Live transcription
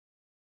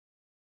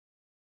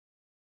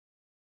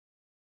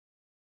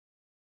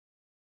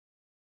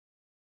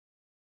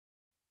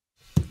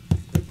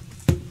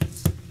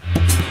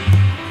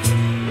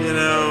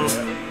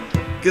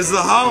Because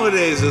the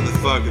holidays are the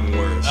fucking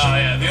worst. Oh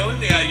yeah, the only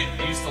thing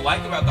I used to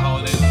like about the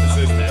holidays was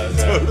the Knuckle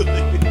Tats. Totally.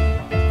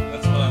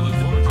 That's what I look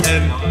forward to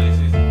in the holiday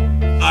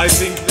season. I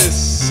think this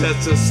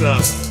sets us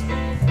up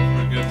For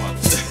a good one.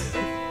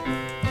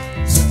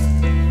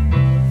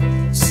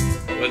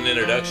 What an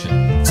introduction.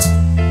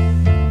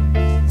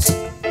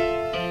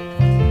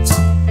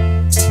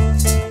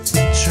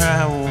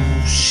 Try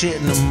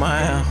shitting a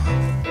mile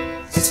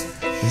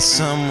in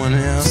someone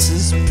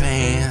else's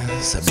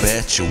pants. I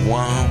bet you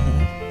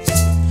won't.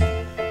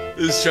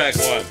 This is track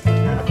 1.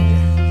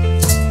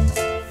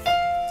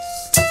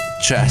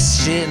 Try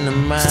shitting a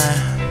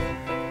mile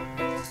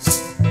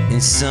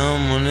in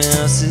someone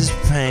else's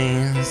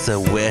pants.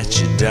 I bet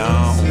you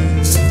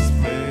don't.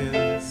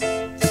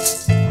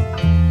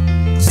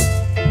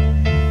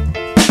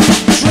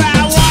 Try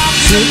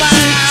walking a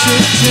mile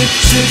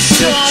in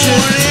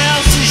someone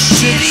else's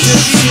shitty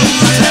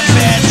shoes. I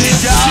bet you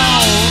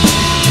don't.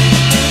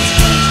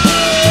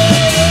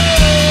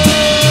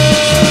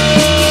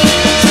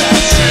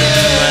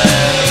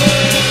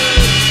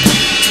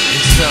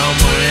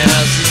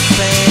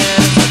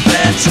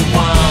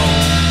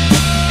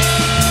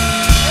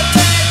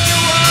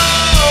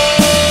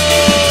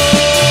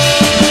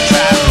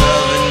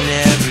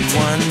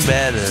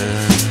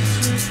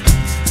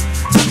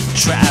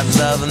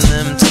 Loving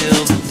them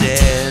till the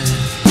dead.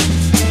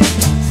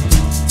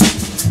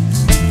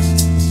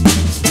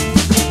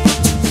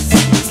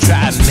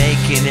 Try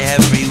making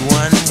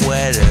everyone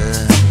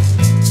wetter.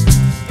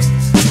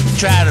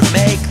 Try to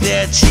make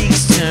their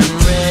cheeks turn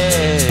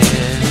red.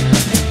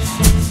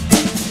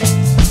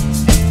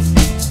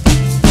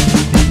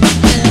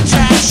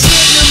 Try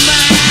shitting them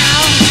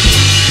out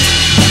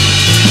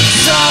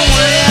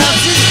someone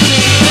else's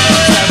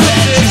pants. I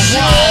bet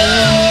you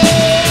won't.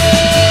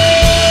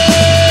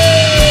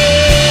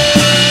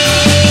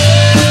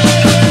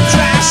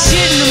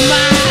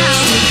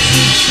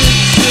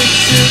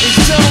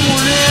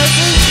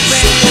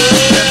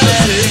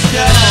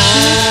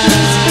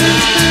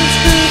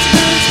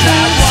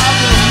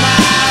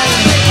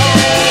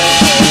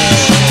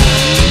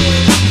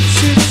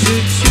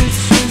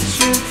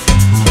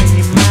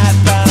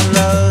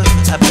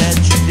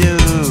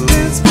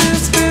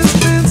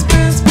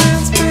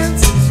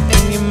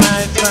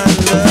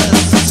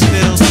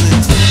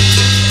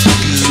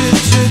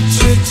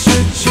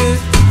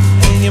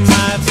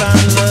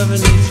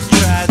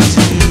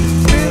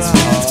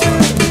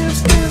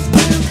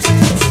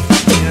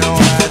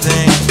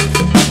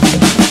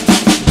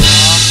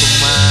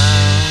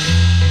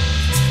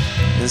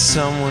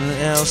 Someone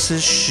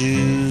else's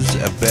shoes,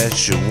 I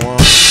bet you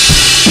won't.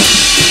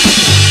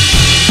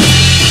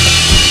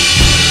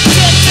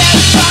 Get that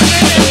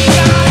fucking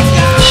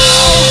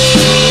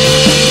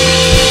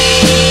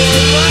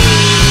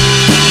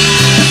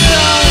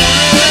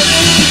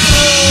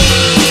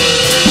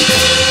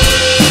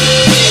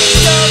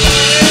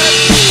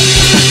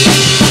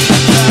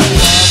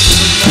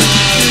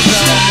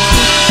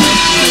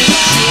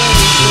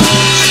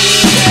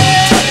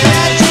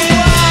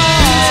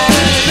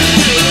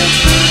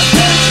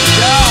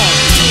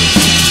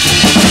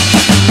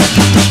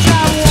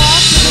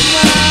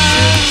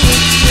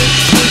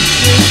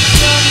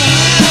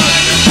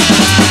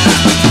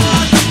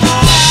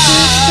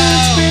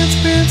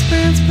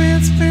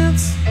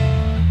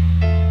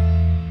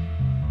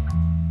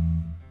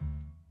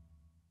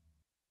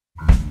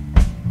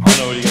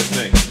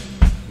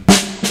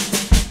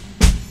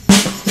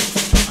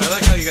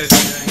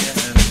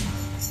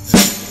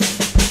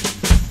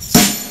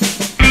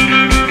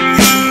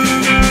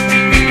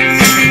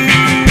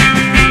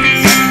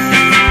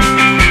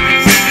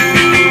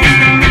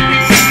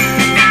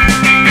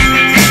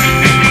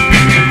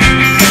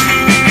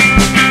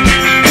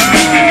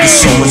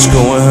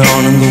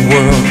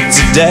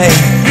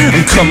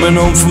I'm coming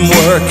home from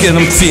work and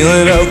I'm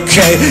feeling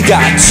okay.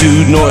 Got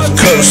 2 North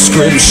Coast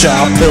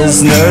Scrimshaw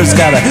Pilsners.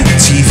 Got a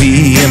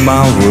TV in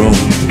my room.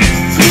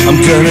 I'm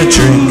gonna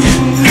drink,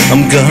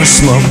 I'm gonna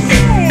smoke,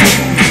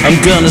 I'm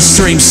gonna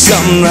stream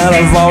something that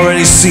I've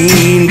already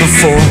seen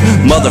before.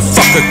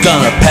 Motherfucker,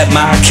 gonna pet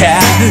my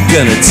cat,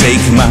 gonna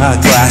take my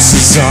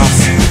glasses off.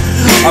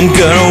 I'm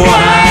gonna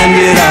wind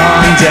it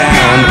on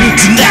down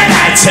to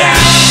Night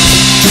Town.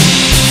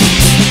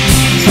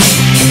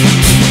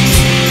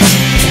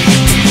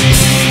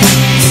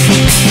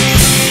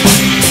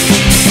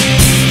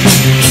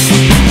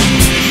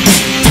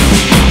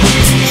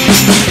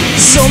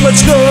 So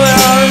much going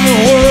on in the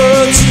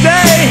world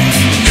today.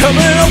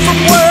 Coming home from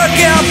work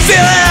and I'm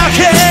feeling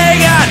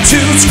okay. Got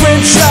 2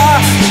 Scrimshaw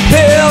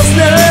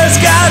Pilsners.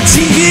 Got a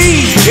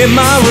TV in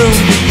my room.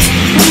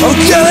 I'm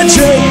gonna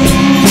drink,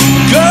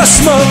 gonna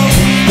smoke,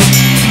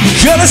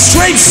 gonna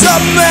stream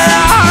something that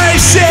I already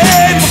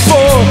said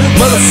before.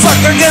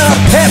 Motherfucker, gonna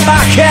pet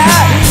my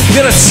cat,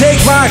 gonna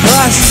take my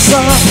glasses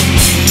off.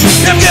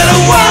 I'm gonna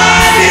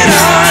wind it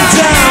on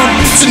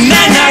down to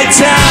Night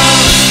Town.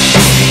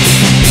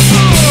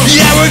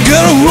 Yeah, we're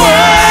gonna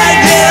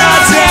wind it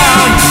all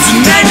down to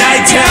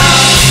Night Town.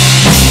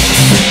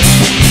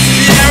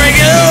 Yeah, we're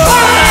gonna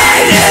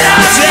wind it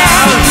all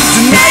down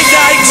to Night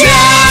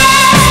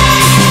Town.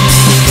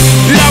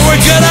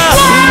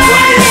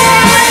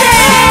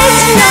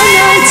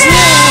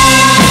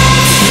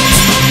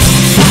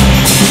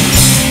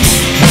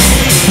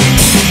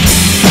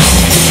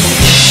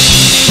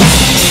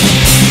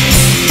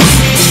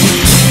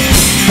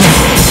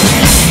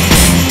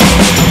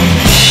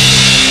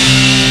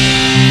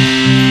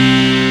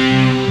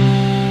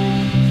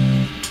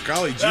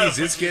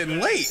 because it's getting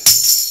late.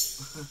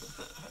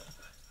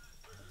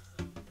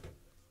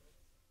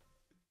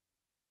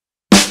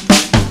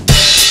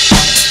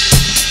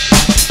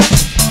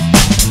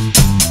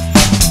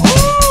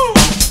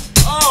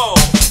 Oh,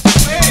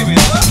 baby,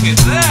 look at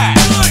that.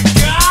 Good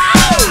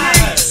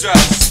God.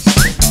 Jesus.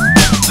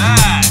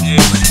 That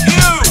is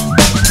huge.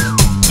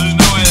 There's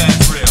no way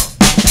that's real.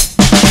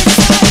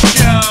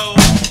 Yo.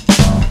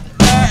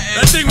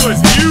 That thing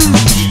was huge.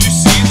 Did you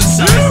see the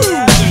size of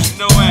that? There's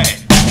no way.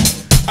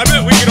 I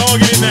bet we could all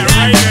get in that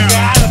right now.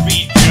 Gotta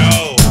be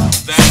Joe.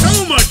 That's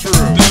So much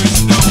room.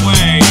 There's no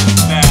way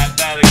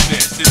that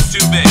exists. It's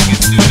too big.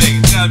 It's too big.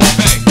 It's gotta be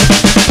big.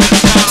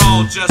 That's not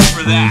all just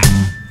for that.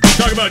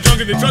 Talk about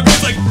junk in the trunk.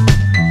 There's like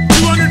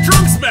 200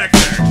 trunks back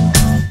there.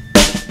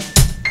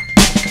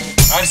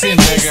 I've seen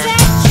bigger.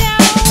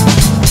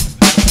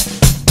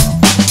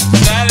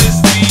 That is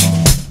the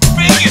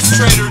biggest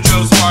Trader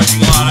Joe's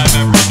parking lot I've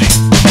ever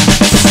seen.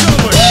 So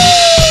much.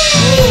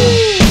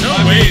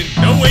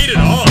 No wait at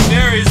all.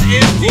 There is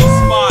empty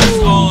spots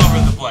all over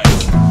the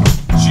place.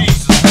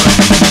 Jesus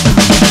Christ.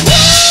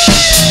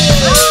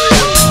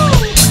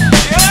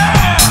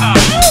 Yeah!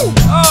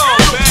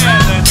 Oh man,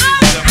 that's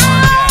easy to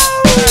park at.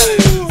 That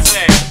is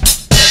insane.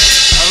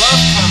 I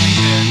love coming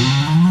in.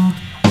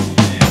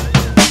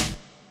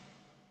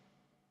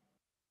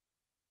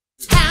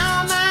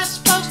 How am I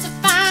supposed to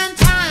find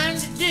time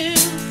to do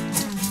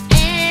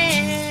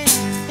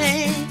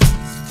anything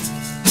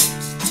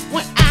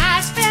when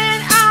I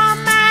spend all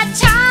my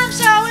time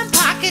sewing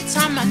pockets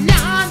on my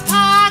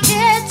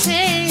non-pocket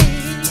tee?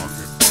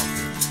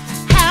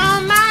 How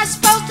am I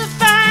supposed to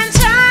find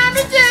time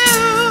to do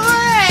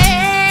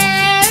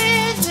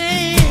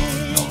anything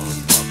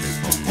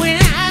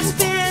when I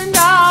spend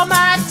all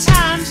my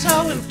time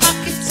sewing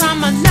pockets on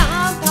my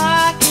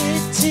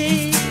non-pocket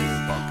tee?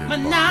 My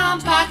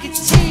non-pocket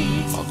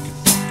tee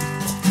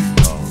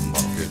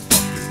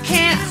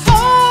can't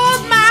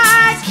hold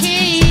my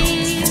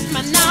keys.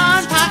 My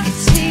non-pocket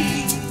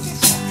tee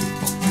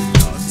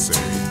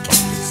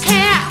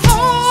can't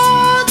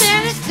hold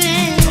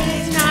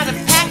anything. Not a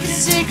pack of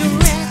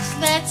cigarettes.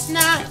 Let's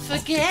not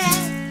forget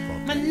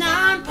my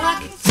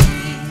non-pocket tees.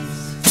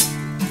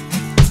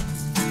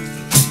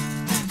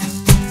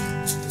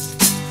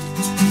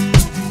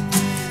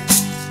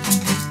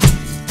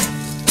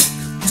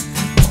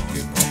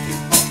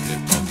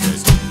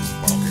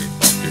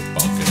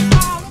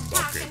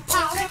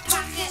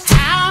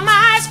 How am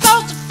I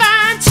supposed to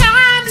find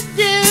time to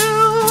do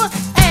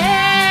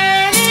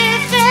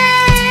anything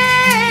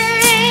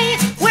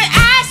when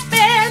I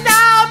spend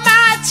all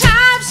my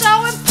time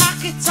sewing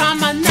pockets on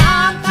my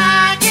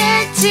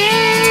non-pocket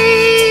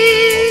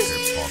tees?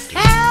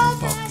 How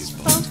am I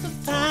supposed to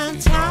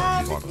find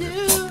time to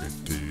do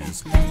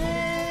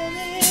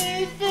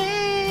anything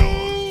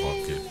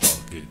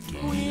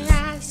when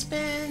I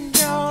spend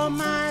all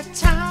my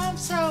time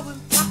sewing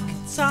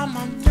pockets on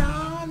my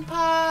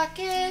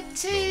non-pocket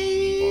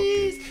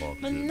tees?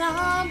 My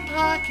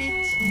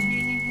non-pocket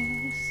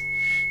tees.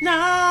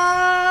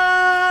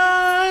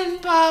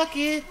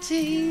 Non-pocket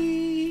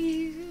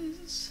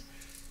tees.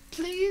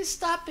 Please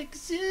stop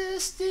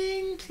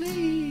existing,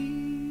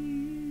 please.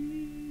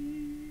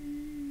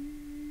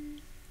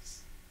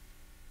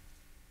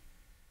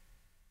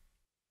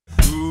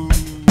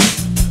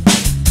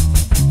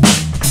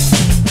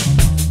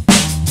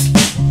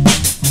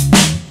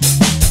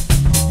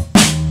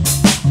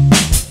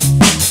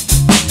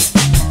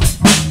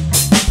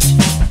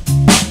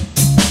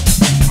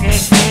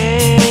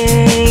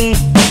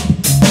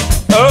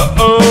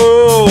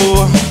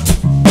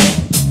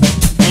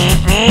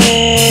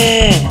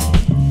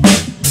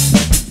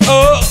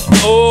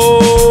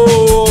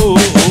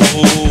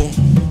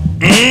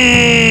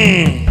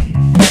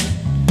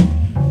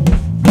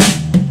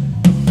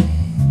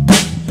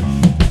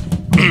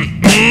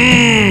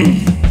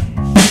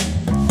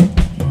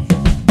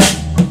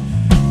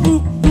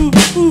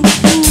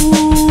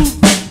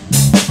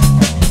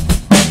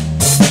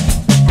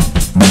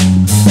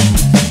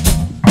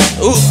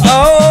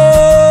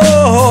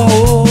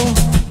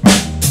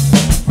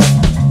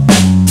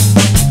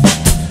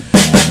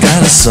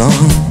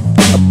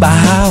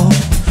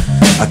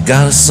 I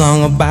got a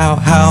song about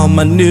how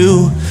my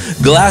new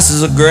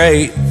glasses are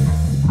great.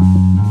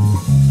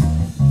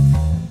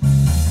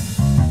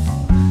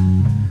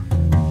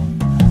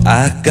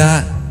 I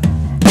got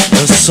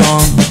a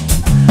song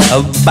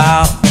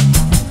about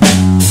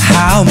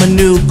how my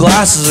new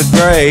glasses are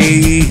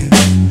great,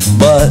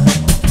 but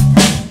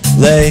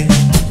they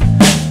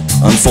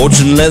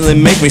unfortunately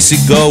make me see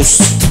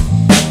ghosts.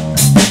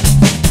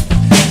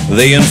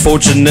 They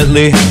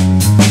unfortunately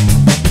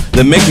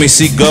make me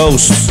see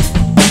ghosts.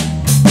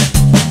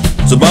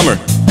 It's a bummer,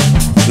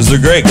 because they're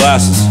great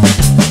glasses.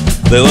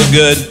 They look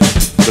good,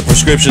 the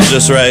prescription's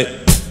just right.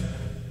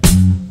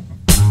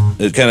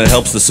 It kind of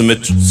helps the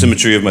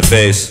symmetry of my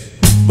face,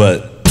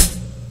 but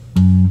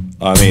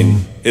I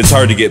mean, it's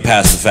hard to get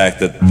past the fact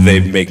that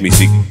they make me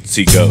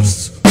see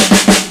ghosts.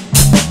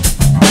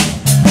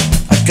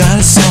 I got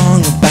a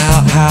song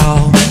about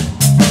how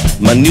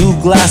my new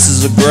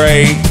glasses are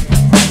great,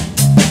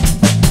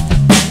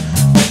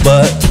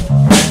 but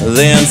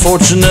they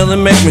unfortunately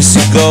make me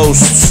see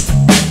ghosts.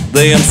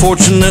 They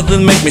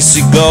unfortunately make me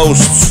see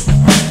ghosts.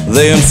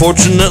 They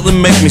unfortunately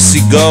make me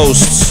see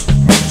ghosts.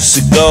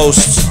 See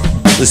ghosts.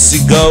 They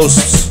see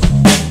ghosts.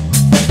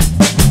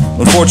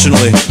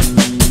 Unfortunately.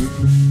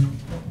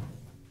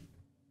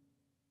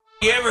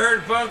 You ever heard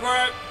of punk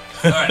rock?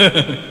 Alright.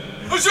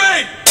 Who's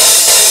ready?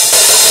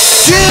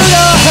 You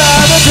don't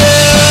have a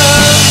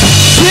bill.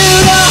 You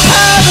don't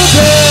have a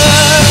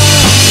bill.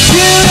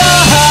 You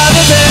don't have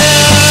a bill.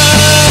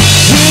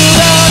 You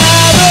don't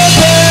have a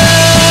bill.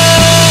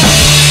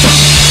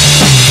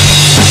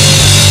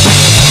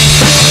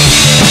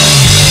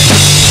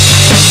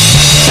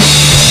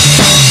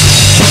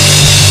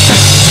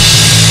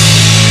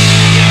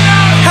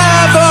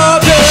 Have a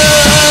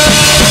bill.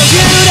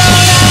 You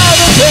don't have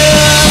a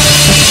bill.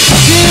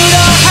 You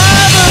don't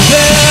have a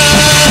bill.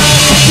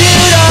 You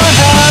don't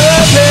have a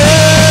bill. You don't have a bill.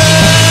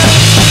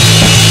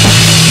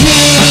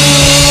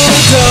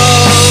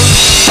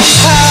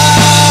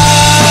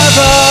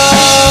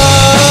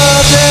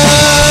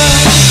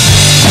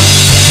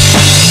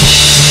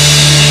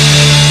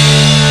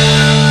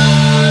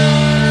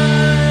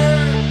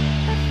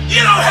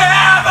 You don't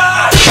have a...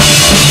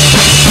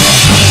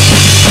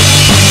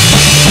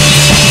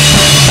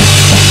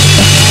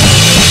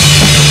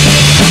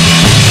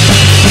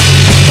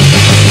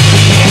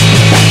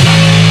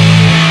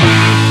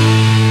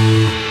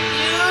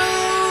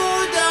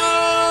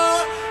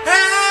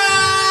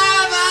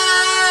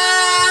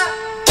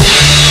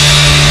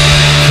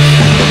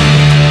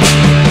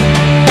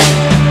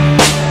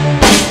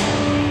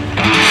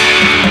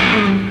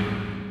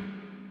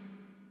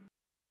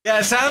 Yeah,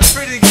 it sounds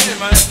pretty good,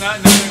 but it's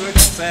not knowing what to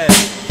say.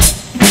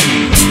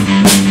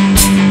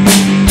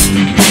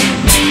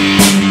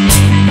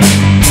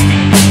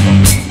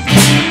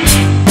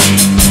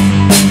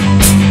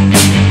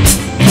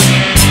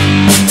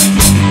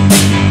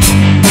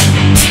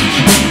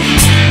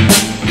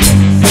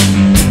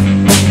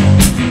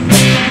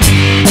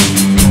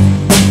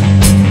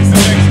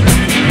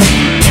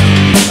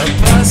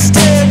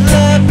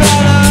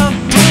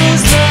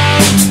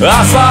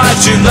 I fight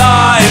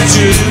July and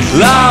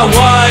July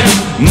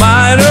 1,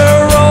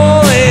 minor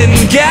role in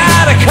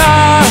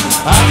Gattaca.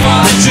 I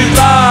fight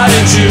July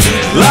and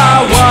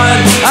July 1.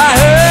 I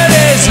heard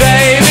his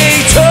baby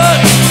took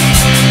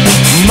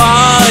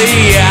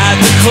Molly at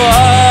the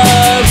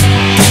club.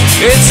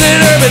 It's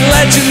an urban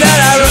legend that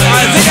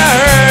I think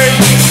I heard.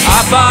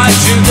 I fight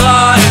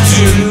July and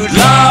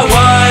July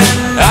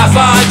 1. I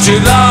fight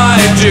July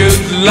and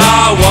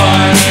July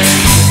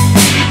 1.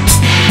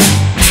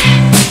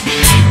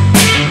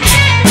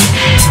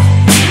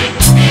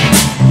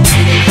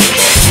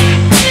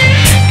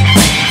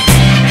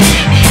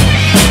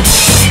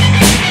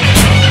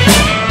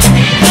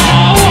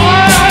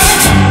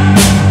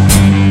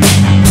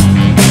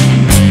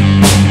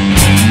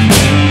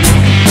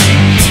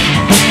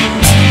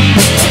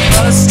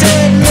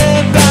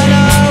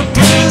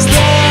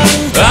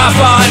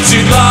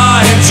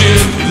 July and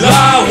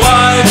July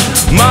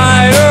 1,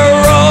 minor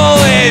role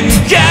in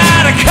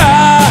Gattaca.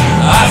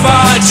 I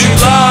find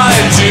July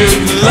and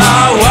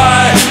July 1.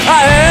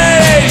 I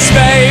hate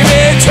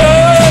baby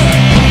took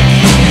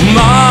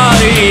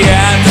Molly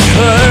at the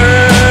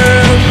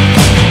club.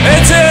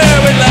 It's a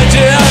urban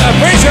legend, I'm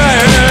pretty sure I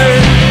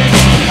heard.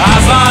 I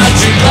find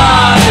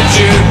July and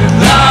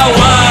July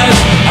 1.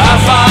 I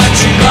find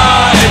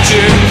July and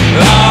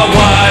July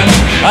 1.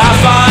 I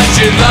find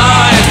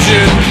July and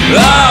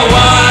July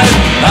 1.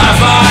 I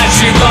find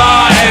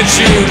July and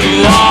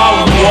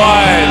July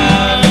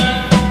 1.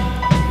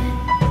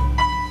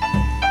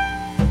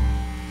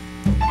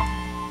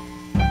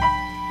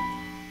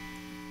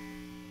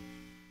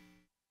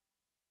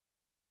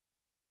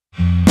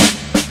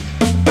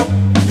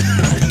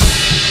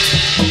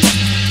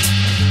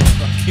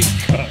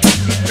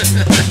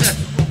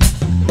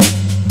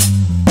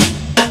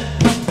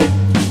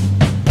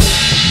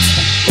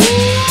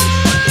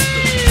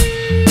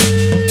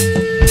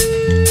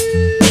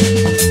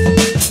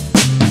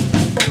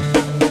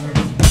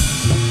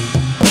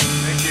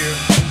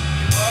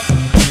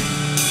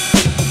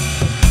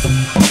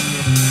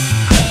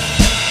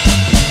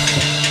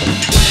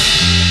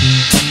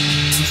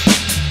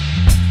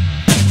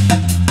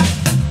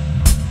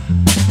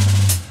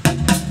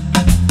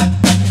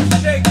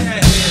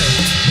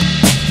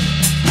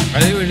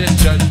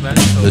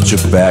 Let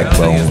your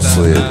backbone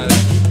slip.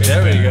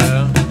 There we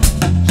go.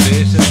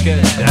 See, it's just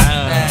getting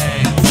down.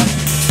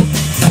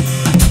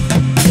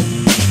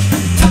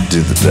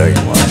 Do the dang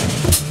line.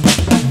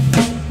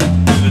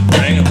 Do the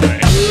dang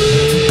line.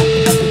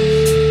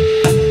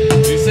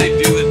 Did you say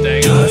do the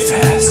dang line? Do it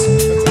fast.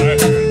 That's what I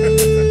heard.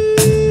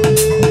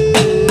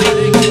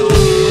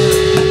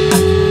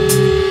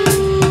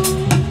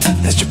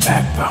 Let your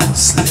backbone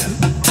slip.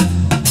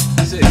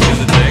 You say do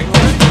the dang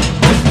line?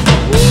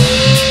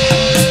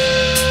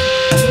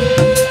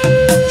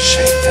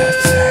 Shake that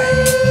thing.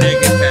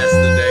 Take it past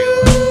the dang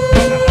line.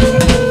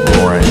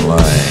 Roaring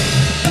Lane.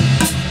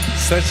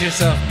 Let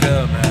yourself go,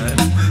 man.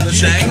 The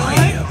Shake dang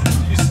line?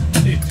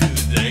 You do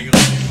the dang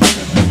line.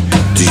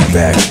 to your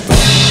backbone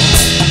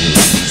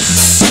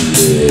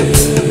slip,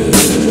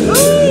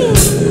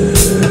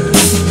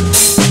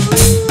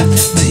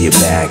 to your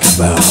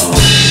backbone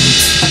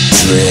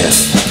drip.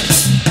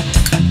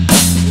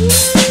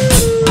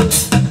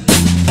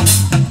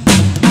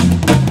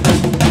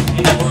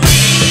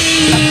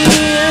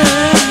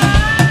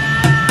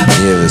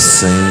 You ever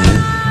seen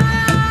it?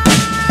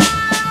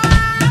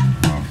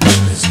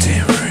 It's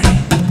temporary.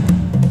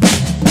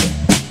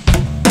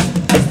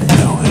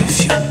 Know if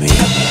you mean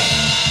it.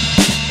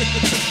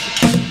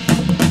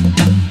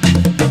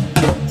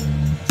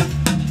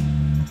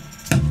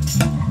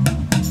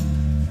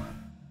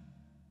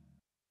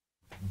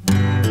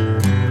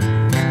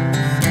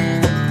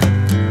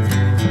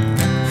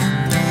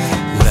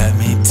 Let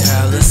me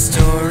tell a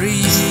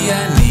story. I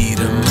need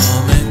a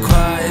moment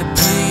quiet,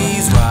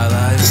 please, while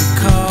I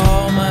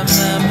recall my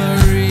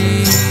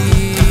memories.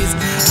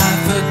 I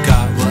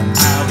forgot what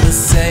I was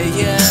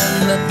saying,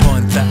 the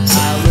point that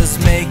I was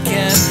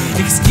making.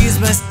 Excuse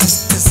my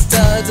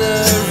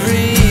stuttering.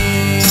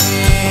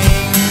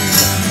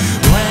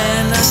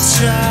 When I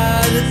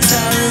try to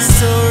tell a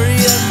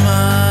story of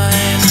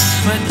mine,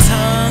 my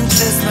tongue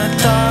twists my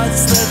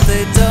thoughts that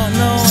they don't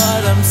know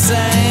what I'm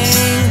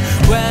saying.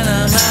 When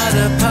I'm at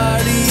a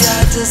party,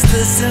 I just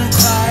listen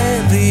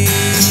quietly,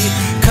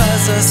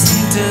 'cause I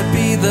seem to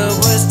be the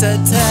worst at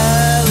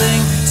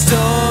telling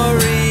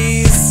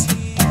stories.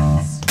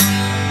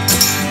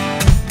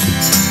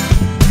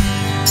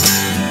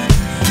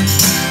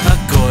 A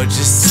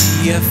gorgeous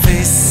sea of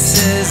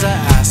faces, I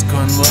ask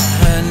one what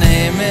her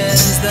name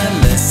is, then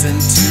listen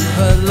to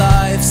her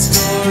life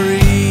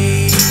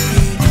story.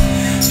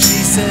 She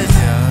said,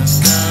 "Yeah, I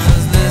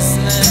was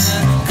listening.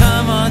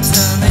 Come on,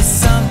 tell me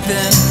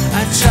something."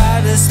 I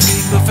tried to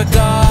speak but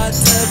forgot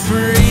to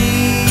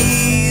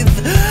breathe.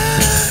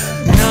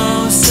 No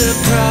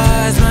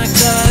surprise, my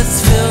gut's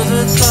filled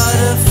with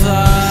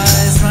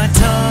butterflies. My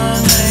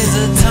tongue lays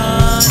a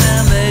tongue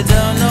and they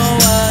don't know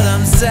what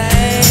I'm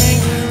saying.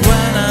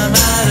 When I'm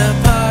at a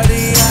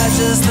party, I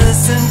just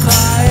listen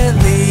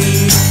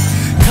quietly,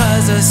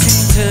 'cause I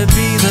seem to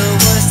be the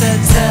worst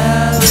at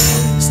telling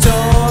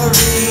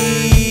stories.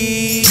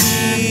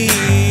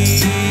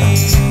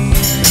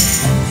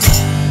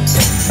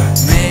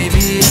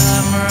 Maybe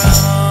I'm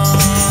wrong,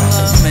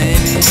 or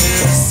maybe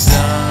it's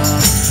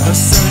dumb, or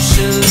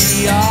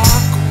socially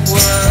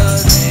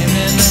awkward,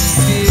 naming a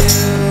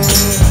few.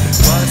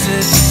 What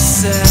did you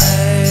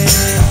say?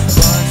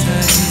 What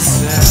did you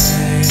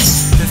say?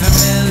 The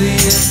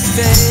familiar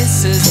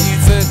faces, you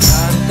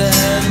forgot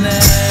their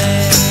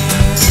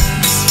names.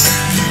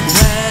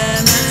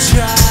 When I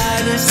try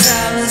to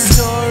tell a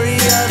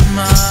story of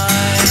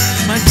mine,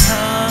 my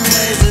tongue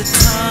lays a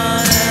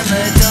tongue and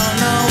they don't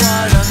know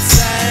what I'm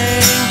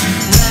saying.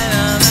 When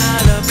I'm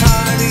at a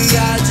party,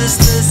 I just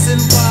listen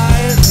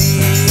quietly,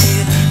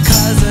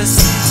 'cause I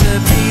seem to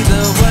be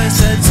the worst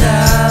at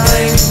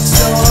telling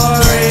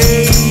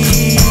stories.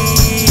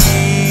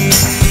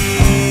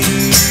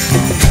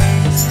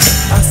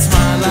 I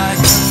smile like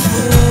a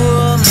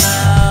fool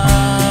now,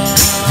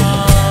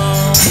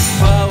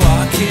 while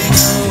walking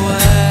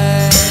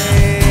away.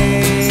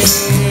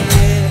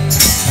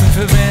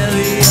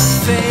 Familiar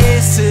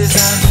faces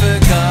and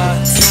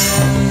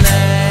forgotten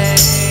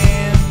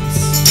names.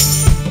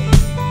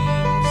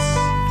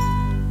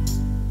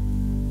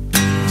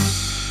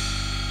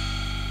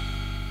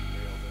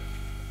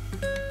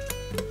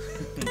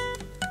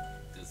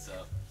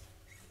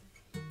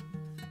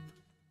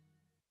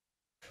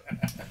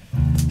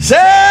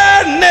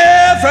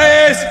 Shattering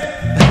phrase.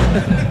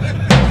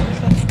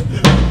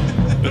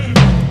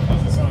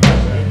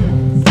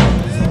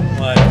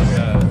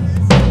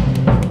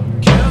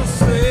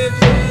 Kelsey,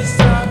 please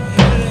stop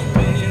hitting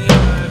me.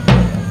 I've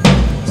been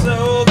so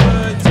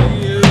good to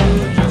you,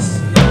 just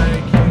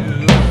like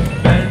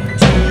you've been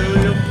to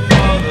your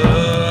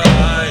mother,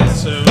 I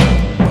assume.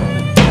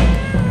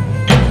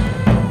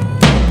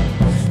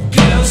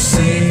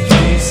 Kelsey,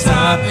 please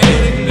stop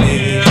hitting me.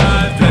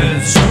 I've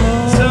been so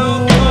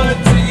good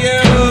to you,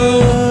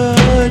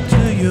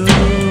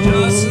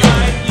 just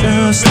like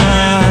you've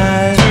been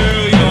to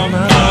your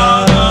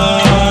mother,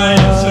 I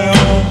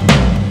assume.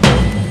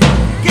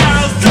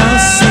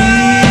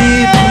 Kelsey,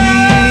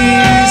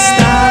 please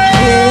stop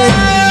hitting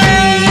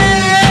me.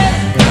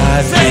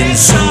 I've been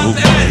so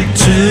good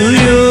to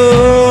you,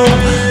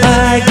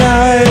 like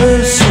I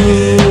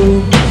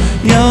assume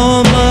your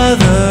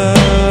mother.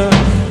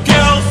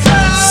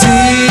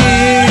 Kelsey,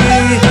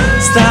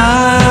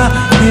 stop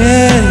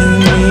hitting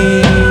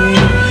me.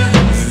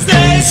 I've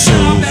been so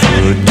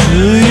good to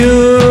you,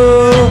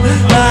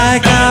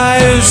 like I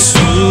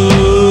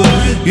assume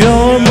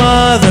your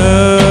mother.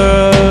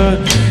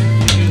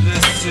 You do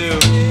this too.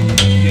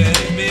 You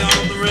hit me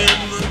on the rim.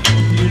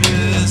 You do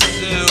this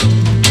too.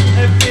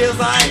 It feels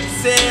like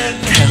sin.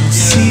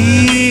 Kelsey,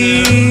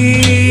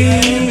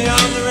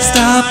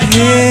 stop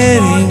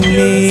hitting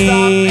me,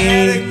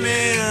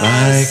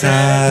 like I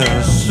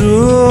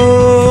assume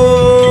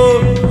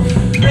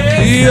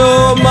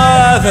your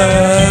mother.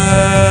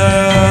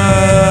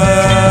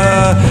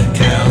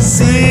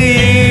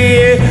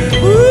 Kelsey,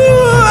 ooh.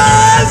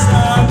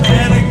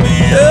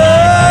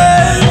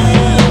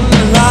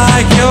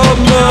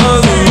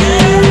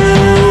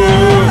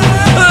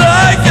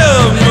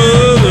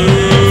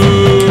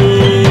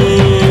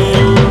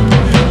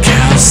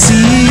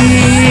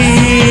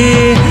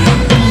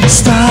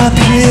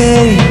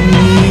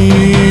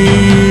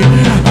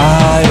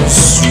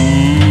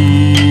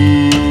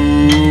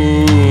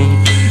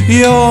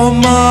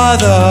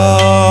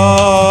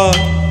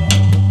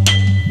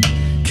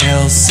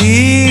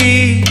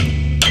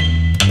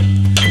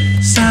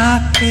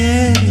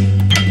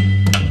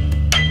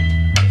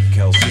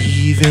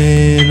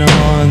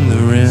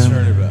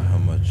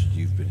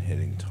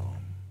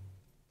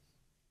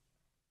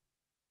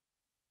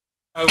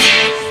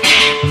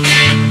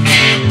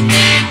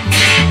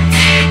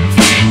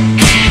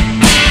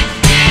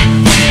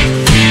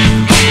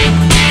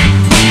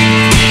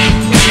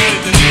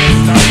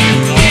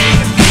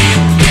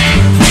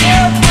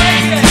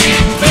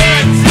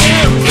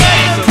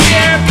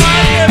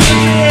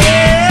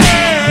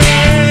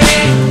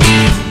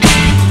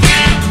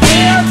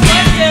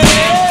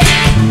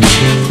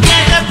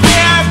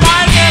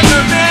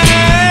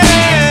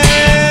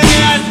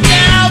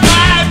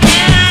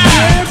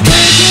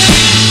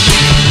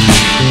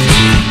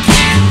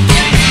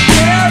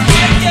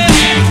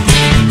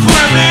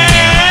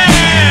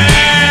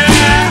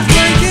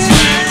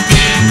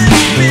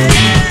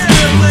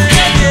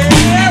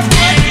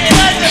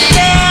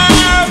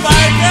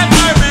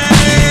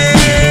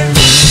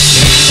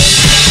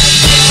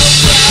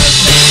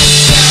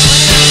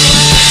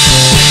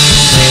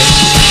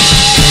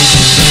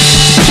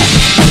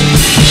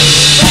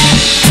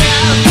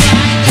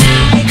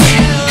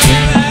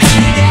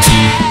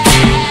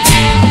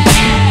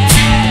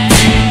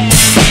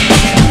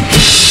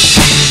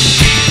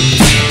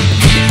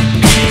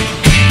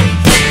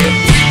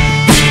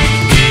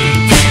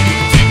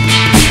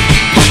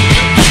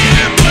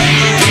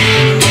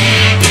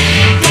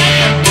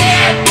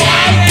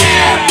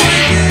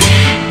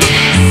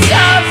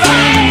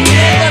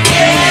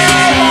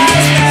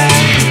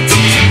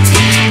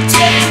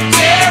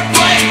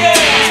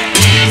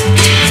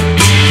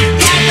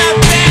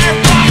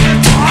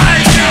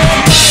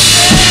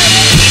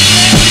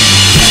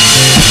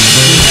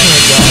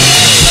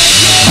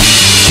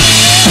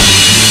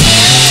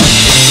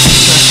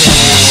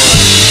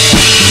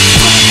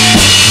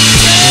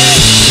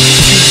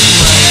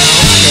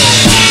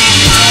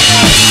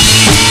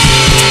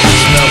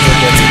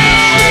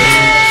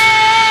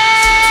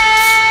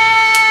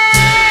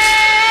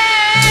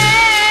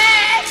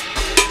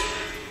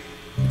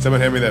 Someone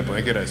hand me that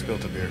blanket. I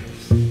spilled a beer.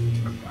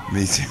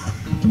 Me too.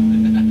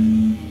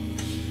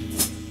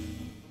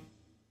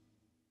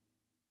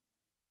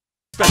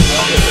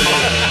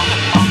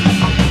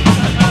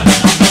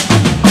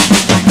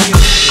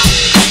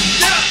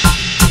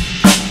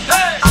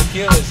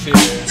 Tequila's here.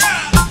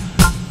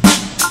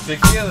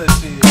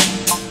 Tequila's here.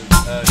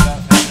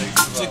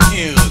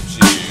 Tequila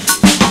cheers.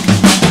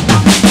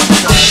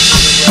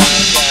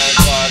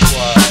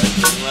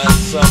 Unless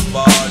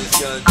somebody's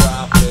gonna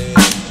drop it.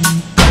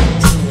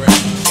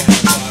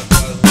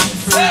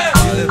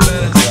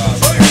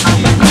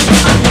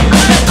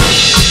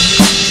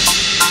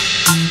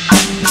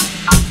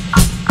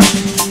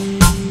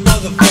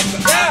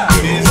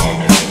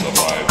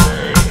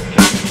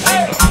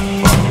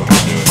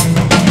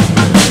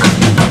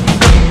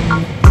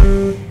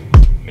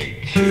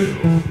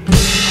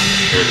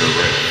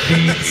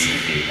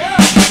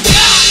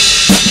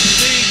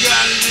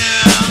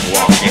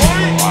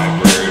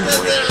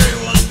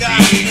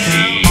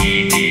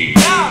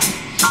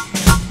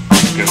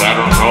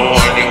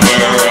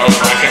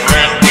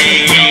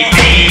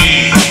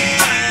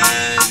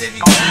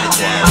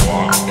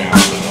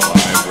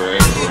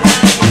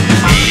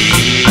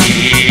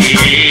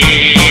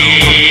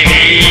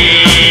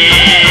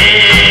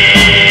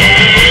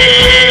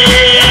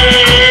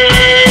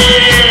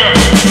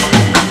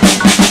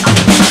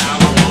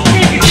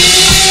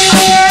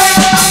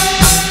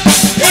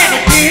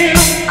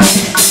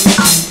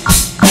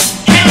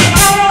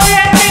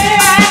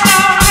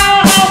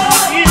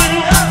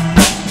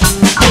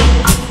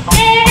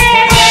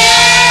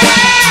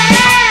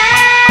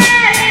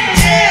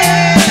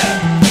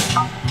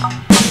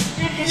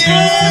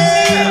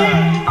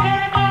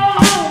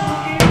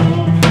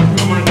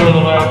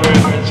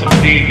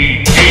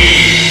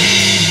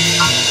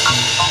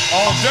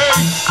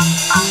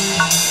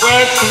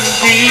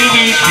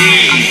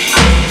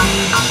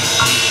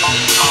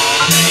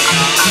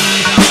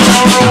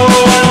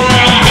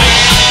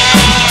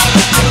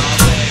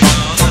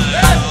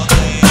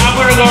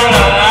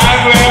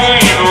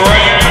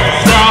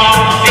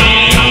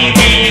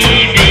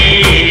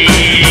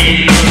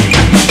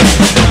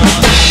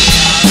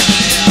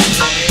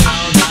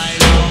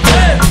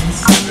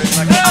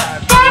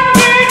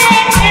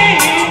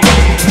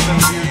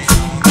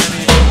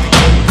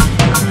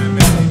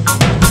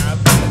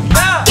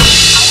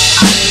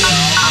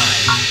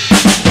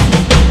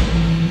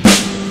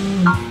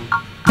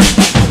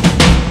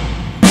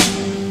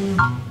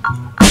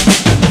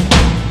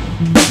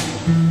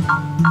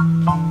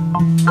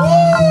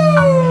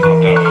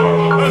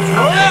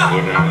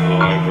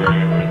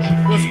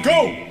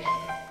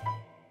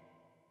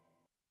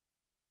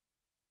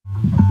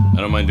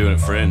 Doing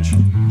It Fringe.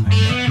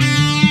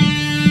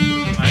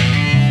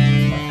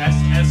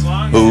 As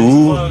long as it's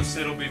close,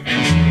 it'll be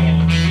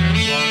manageable.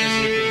 As long as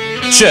you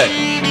can hear. Check.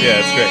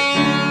 Yeah, that's great.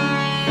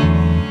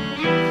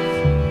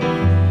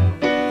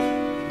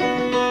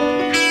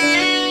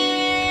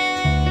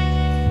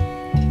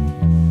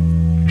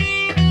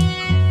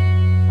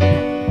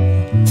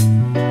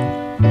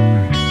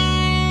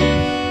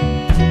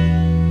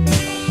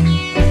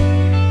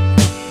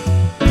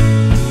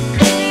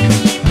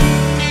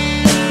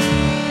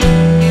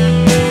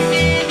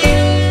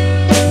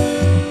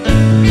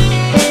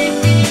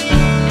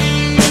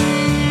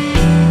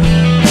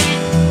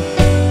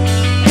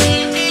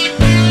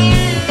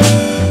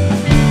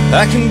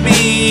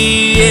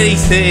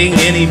 anything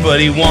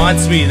anybody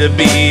wants me to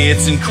be.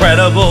 It's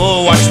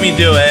incredible, watch me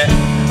do it.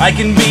 I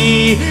can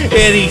be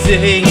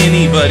anything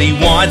anybody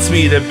wants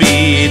me to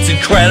be. It's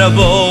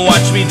incredible,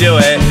 watch me do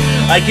it.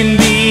 I can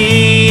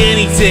be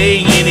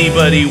anything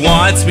anybody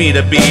wants me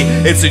to be.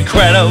 It's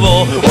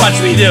incredible,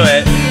 watch me do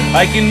it.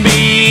 I can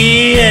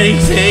be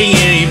anything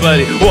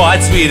anybody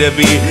wants me to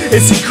be.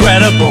 It's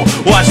incredible,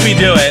 watch me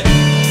do it.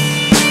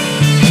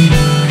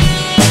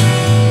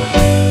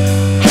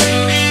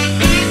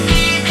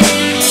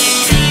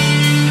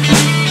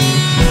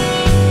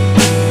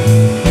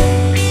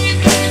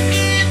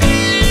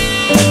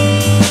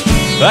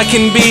 I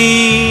can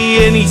be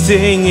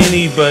anything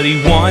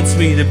anybody wants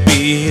me to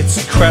be. It's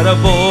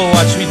incredible,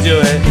 watch me do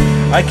it.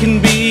 I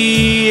can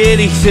be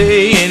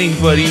anything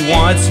anybody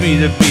wants me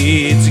to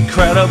be. It's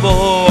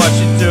incredible, watch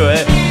me do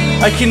it.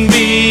 I can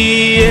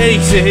be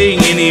anything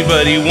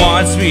anybody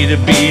wants me to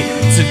be.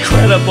 It's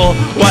incredible,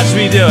 watch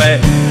me do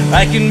it.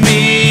 I can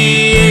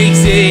be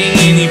anything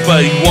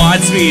anybody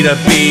wants me to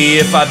be.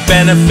 If I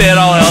benefit,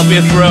 I'll help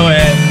you through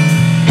it.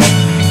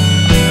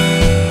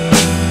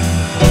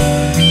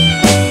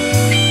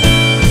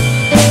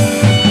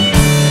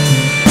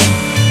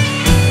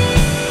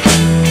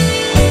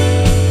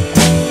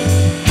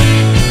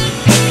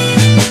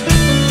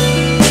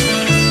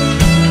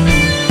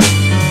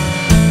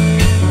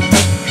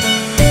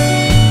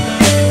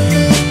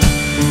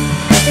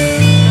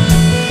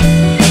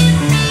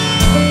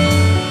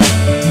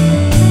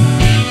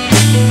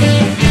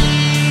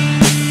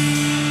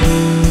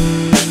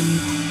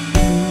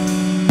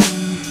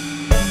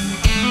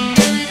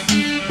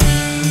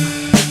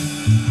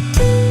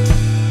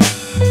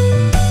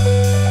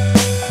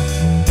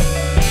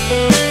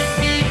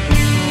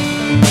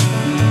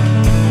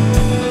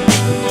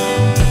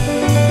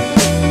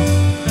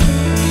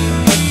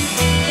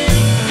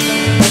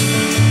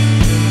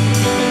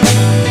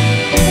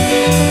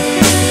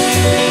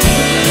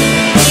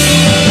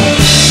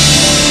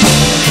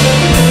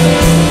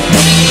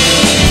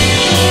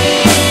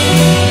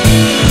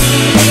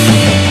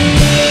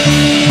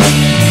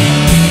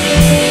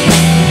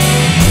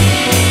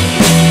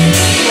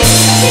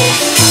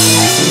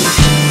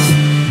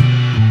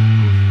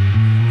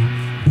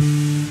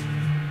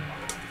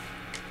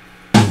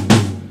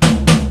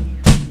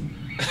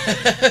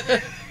 I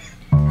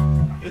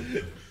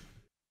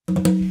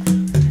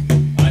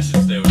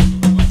should stay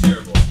with them. I'm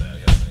terrible at that,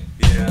 I think.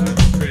 Yeah,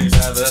 I'm pretty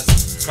bad.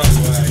 That's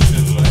probably why I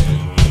should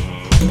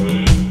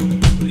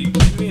But you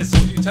gave me as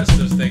soon as you touched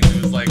those things,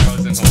 it was like I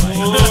was in Hawaii. I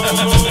was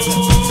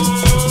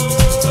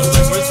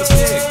like, where's the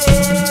pig?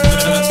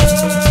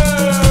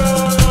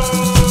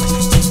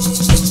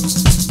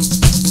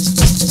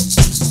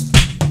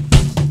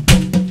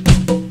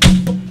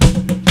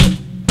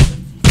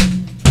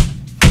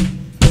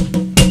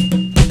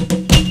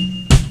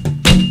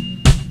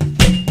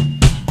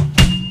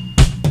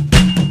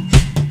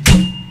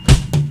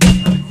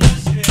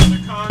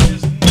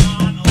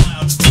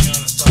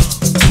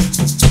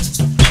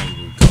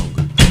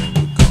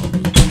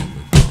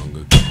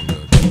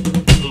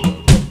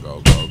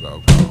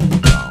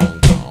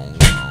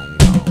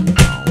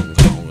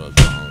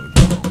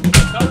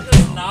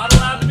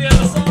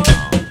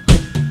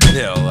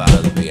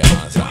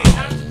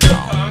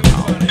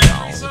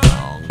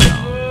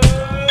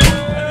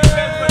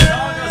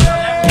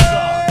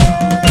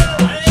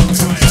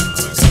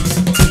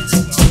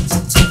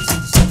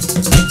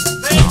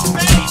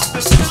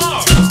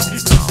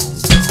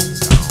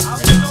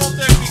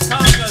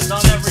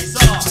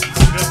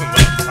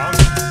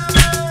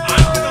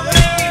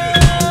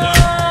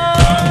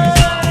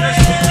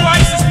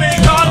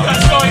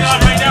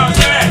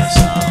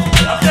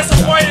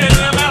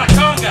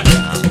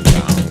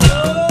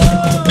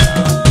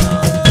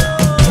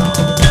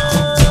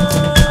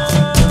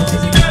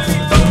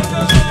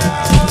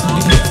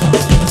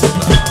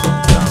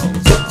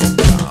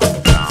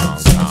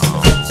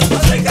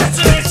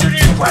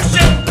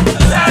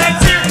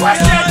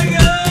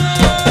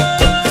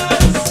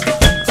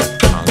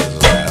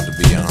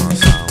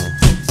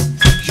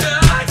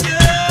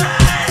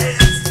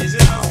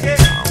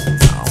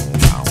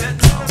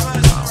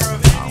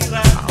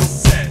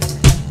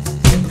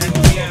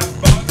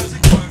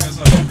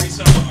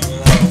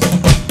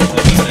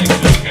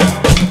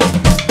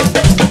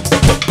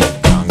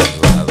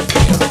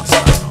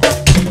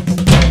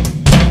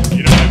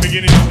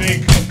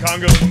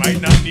 Conga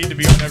might not need to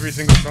be on every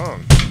single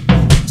song.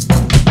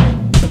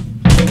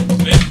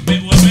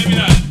 Maybe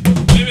not.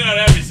 Maybe not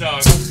every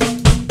song.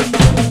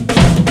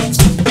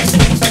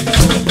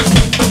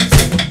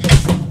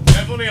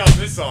 Definitely on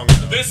this song,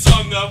 though. This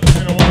song, though. We're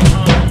gonna want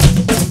Conga.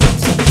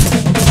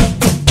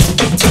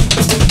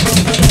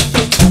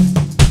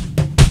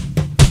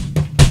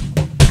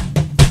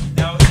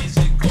 Now, is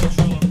it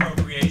cultural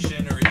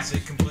appropriation or is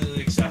it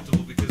completely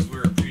acceptable because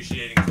we're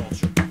appreciating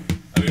culture?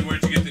 I mean,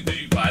 where'd you get the? Did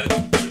you buy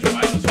them? Where'd you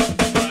buy those?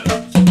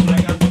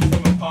 I got them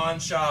from a pawn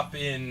shop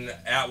in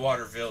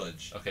Atwater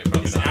Village. Okay,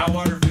 probably Is not.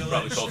 Atwater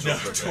Probably Village cultural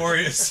appropriation.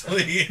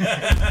 notoriously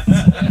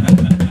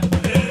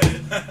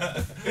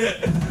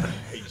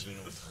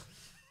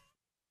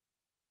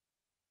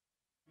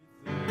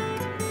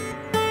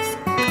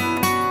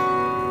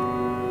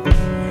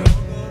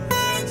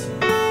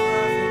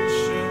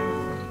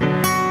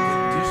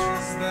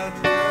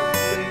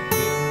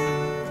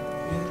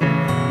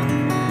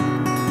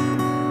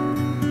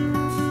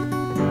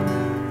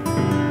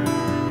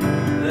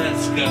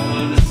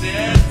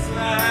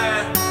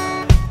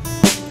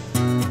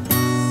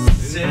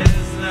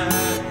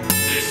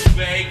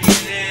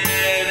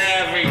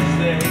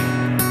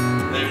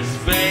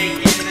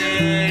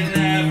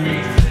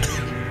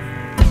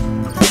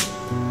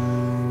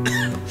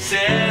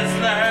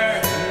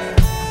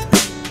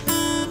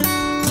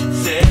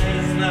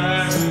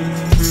Sizzler,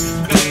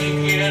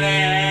 bacon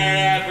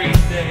and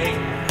everything.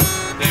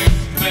 There's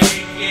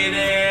bacon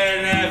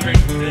and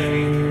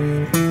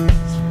everything.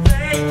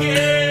 Bacon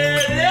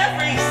and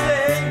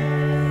everything.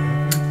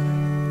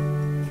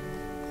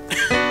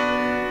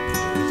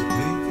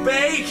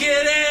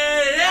 Bacon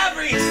and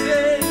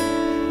everything.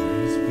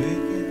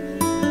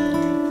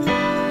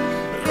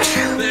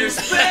 There's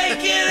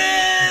bacon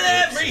and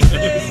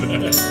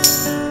everything.